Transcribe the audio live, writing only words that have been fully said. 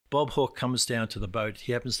Bob Hawke comes down to the boat.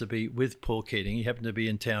 He happens to be with Paul Keating. He happened to be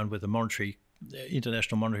in town with the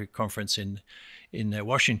International Monetary Conference in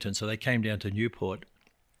Washington. So they came down to Newport,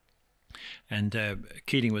 and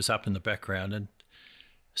Keating was up in the background. And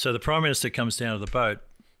so the Prime Minister comes down to the boat,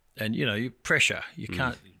 and you pressure. You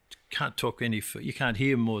can't talk you can't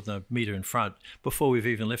hear more than a metre in front before we've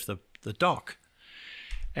even left the dock.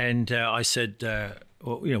 And I said,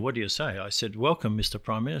 well, what do you say? I said, welcome, Mr.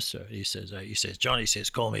 Prime Minister. He says, John, he says,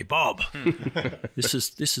 call me Bob. This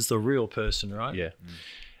is the real person, right? Yeah.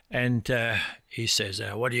 And he says,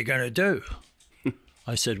 what are you going to do?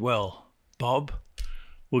 I said, well, Bob,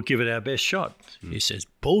 we'll give it our best shot. He says,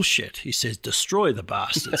 bullshit. He says, destroy the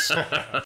bastards.